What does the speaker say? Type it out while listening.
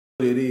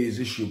It is,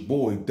 it's your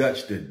boy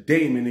Dutch the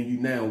Damon, and you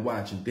now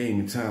watching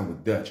Damon Time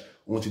with Dutch.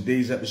 On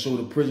today's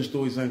episode of Prison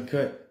Stories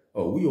Uncut,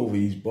 we over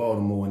East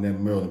Baltimore in that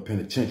Maryland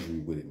penitentiary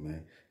with it,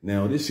 man.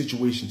 Now, this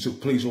situation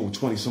took place over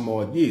 20 some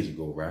odd years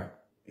ago, right?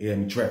 It had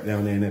me trapped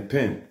down there in that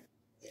pen.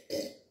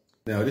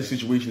 Now, this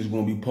situation is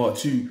going to be part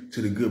 2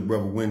 to the good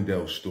brother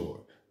Wendell's story.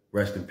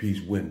 Rest in peace,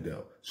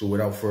 Wendell. So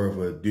without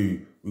further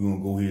ado, we're going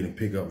to go ahead and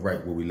pick up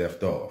right where we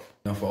left off.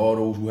 Now, for all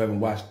those who haven't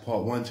watched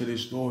part 1 to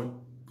this story,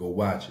 go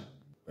watch it.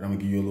 But I'm going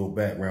to give you a little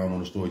background on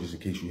the story just in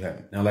case you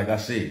haven't. Now, like I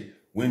said,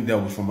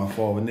 Wendell was from my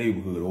father's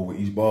neighborhood over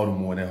East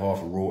Baltimore in that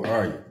Harford Road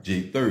area,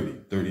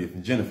 J30, 30th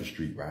and Jennifer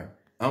Street, right?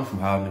 I'm from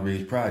Highland and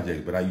Ridge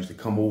Projects, but I used to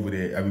come over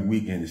there every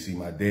weekend to see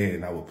my dad,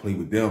 and I would play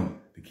with them,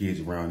 the kids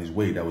around his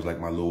way. That was like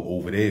my little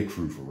over there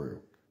crew for real.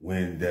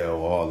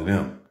 Wendell, all of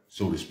them.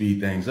 So to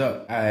speed things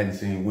up, I hadn't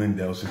seen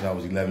Wendell since I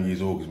was 11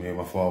 years old because, man,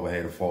 my father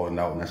had a falling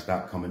out and I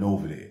stopped coming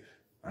over there.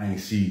 I ain't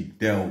see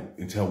Dell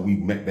until we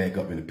met back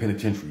up in the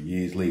penitentiary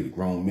years later,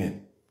 grown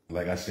men.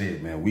 Like I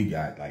said, man, we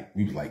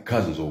was like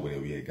cousins over there.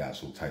 We had got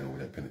so tight over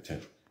that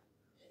penitentiary.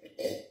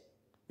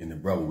 And the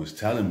brother was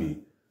telling me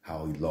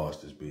how he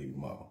lost his baby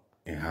mother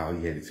and how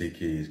he had to take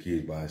care of his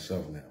kids by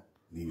himself now.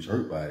 And he was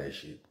hurt by that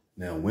shit.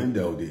 Now,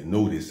 Wendell didn't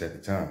know this at the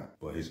time,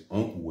 but his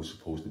uncle was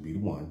supposed to be the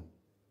one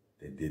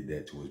that did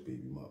that to his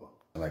baby mother.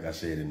 Like I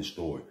said in the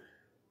story,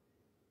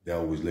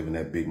 Dell was living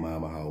at Big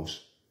Mama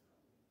house.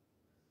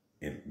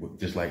 And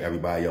just like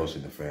everybody else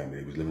in the family,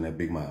 they was living at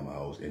Big Mama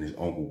house, and his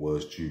uncle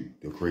was too,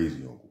 the crazy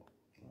uncle.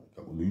 A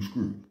couple loose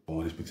screws.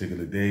 On this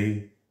particular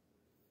day,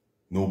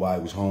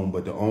 nobody was home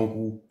but the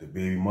uncle. The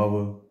baby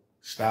mother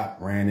stopped,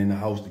 ran in the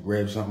house to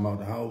grab something out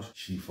the house.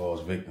 She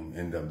falls victim,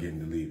 ended up getting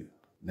deleted.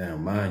 Now,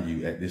 mind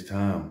you, at this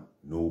time,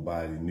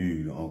 nobody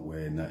knew the uncle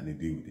had nothing to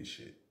do with this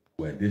shit.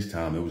 But at this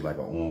time, it was like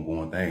an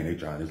ongoing thing.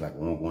 It's like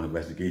an ongoing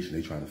investigation.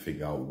 They trying to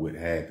figure out what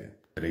happened.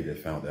 They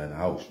just found that in the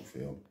house, you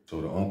feel me? So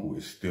the uncle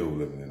is still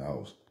living in the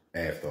house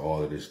after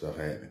all of this stuff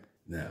happened.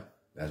 Now,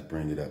 let's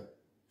bring it up.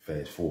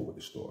 Fast forward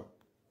the story.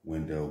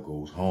 Wendell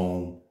goes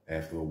home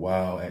after a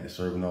while, after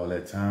serving all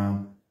that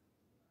time,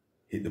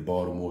 hit the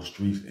Baltimore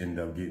streets, ended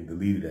up getting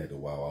deleted after a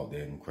while out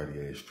there in them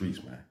cruddy ass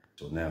streets, man.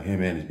 So now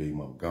him and his baby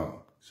mother gone.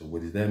 So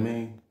what does that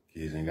mean?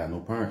 Kids ain't got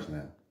no parents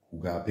now. Who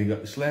got to pick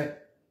up the slack?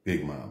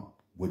 Big mama.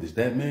 What does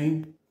that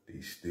mean?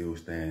 They still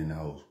staying in the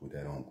house with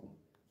that uncle.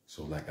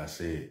 So like I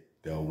said,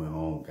 Dell went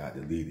home, got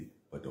deleted.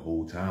 But the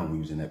whole time we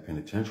was in that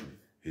penitentiary,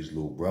 his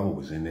little brother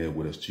was in there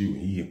with us too.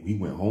 He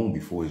went home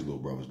before his little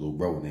brother. His little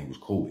brother's name was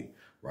Cody,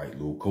 right?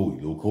 Little Cody.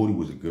 Little Cody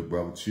was a good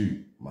brother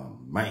too. My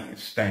man,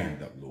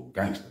 stand up, little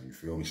gangster. You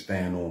feel me?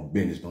 Stand on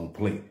business, don't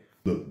play.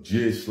 Look,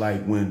 just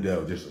like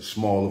Wendell, just a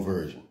smaller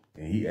version.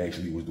 And he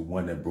actually was the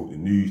one that broke the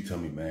news to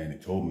me, man, and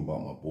told me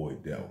about my boy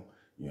Dell.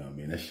 You know what I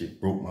mean? That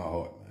shit broke my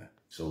heart, man.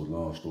 So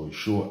long story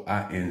short,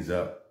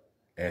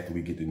 after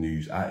we get the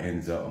news, I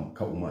ends up a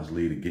couple months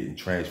later getting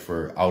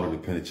transferred out of the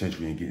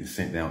penitentiary and getting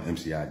sent down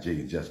MCIJ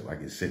in Jessup. I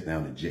get sent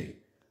down to J.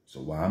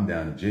 So while I'm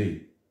down to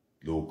J,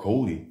 little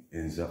Cody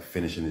ends up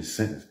finishing his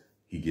sentence.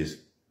 He gets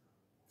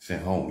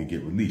sent home. He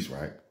get released,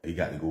 right? He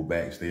got to go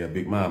back and stay at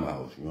Big Mama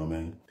house. You know what I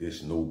mean?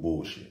 This no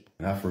bullshit.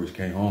 When I first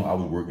came home, I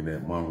was working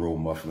at Monroe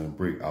Muffler and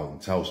Brick out in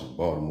Towson,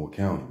 Baltimore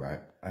County, right?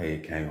 I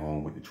had came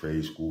home with the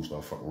trade school,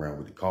 started fucking around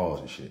with the cars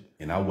and shit.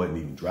 And I wasn't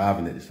even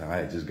driving at this time. I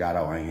had just got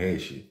out. I ain't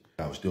had shit.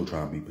 I was still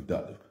trying to be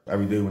productive.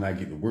 Every day when I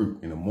get to work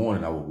in the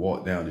morning, I would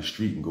walk down the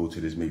street and go to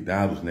this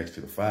McDonald's next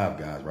to the Five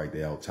Guys right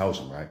there out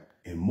Towson, right?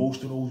 And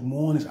most of those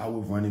mornings, I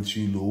would run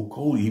into little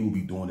Cody. He would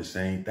be doing the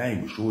same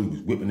thing. But sure, he was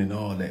whipping and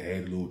all that,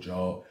 had a little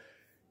job.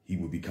 He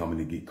would be coming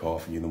to get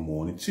coffee in the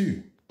morning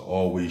too.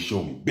 Always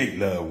show me big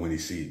love when he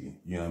sees me.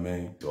 You know what I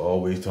mean? So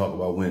always talk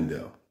about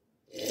Wendell.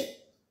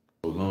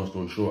 So long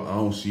story short, I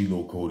don't see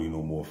little Cody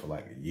no more for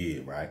like a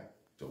year, right?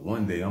 So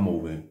one day I'm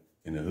over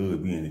in the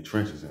hood, we in the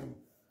trenches, and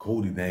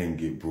Cody's name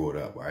get brought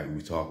up, right?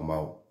 We talking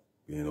about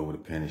being over the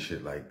pen and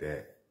shit like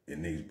that.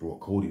 And niggas brought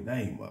Cody's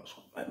name up. So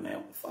I'm like, man,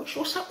 what the fuck?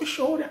 What's up with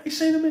Shorty? I ain't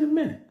seen him in a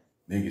minute.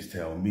 Niggas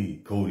tell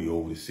me Cody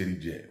over the city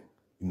jail.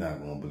 You're not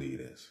gonna believe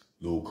this.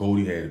 Little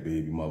Cody had a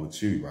baby mother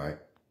too, right?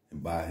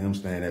 And by him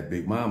staying at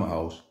Big Mama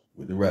house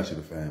with the rest of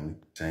the family,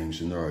 same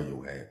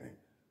scenario happened.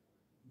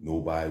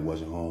 Nobody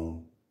wasn't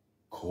home.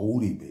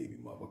 Cody baby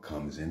mother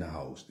comes in the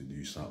house to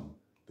do something.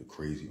 The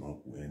crazy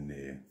uncle in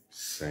there,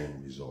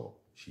 same result.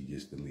 She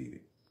gets deleted.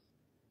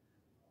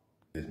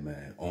 This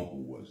man,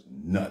 uncle was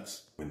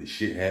nuts. When the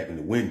shit happened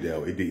to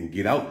Wendell, it didn't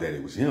get out that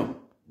it was him.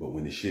 But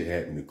when the shit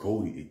happened to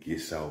Cody, it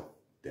gets out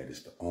that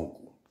it's the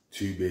uncle.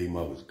 2 baby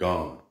mothers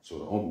gone. So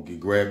the uncle get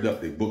grabbed up.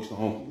 They books the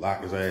uncle,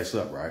 lock his ass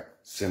up, right?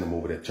 Send him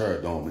over that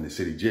terror dome in the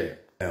city jail.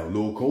 Now,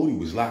 little Cody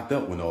was locked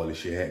up when all this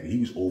shit happened. He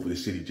was over the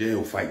city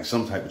jail fighting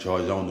some type of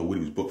charges. I don't know what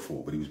he was booked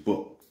for, but he was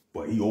booked.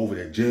 But he over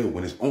that jail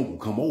when his uncle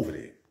come over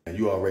there. And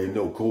you already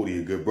know Cody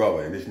a good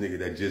brother. And this nigga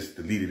that just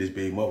deleted his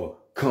baby mother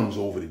comes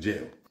over the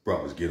jail.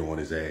 Brothers get on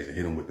his ass and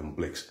hit him with them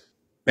blicks.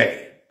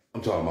 Bad.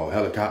 I'm talking about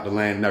helicopter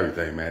land and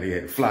everything, man. They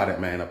had to fly that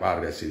man up out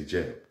of that city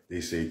jail.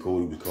 They say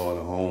Cody was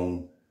calling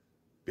home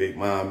Big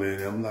mama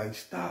and I'm like,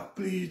 stop,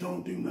 please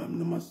don't do nothing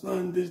to my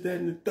son, this, that,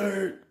 and the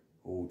third.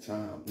 Whole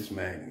time, this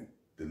man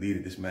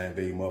deleted this man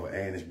baby mother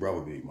and his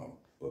brother baby mama.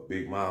 But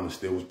Big Mama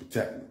still was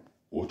protecting him,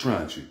 or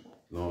trying to.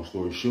 Long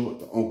story short,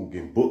 the uncle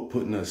getting booked,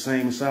 put in the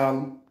insane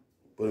asylum,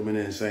 put him in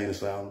an insane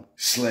asylum /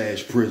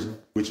 prison,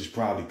 which is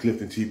probably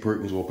Clifton T.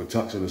 Perkins or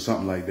Patuxent or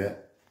something like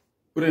that.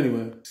 But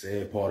anyway,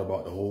 sad part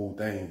about the whole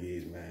thing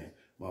is, man,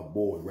 my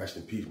boy, rest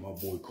in peace, my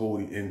boy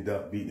Cody ended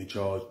up beating the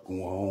charge,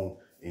 going home,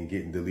 and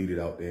getting deleted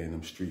out there in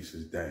them streets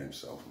his damn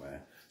self,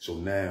 man. So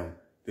now,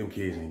 them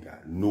kids ain't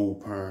got no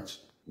parents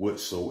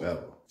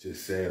whatsoever.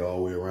 Just sad all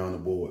the way around the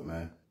board,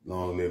 man.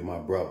 Long live my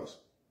brothers.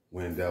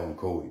 Wendell and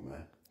Cody,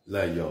 man.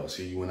 Love y'all.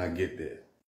 See you when I get there.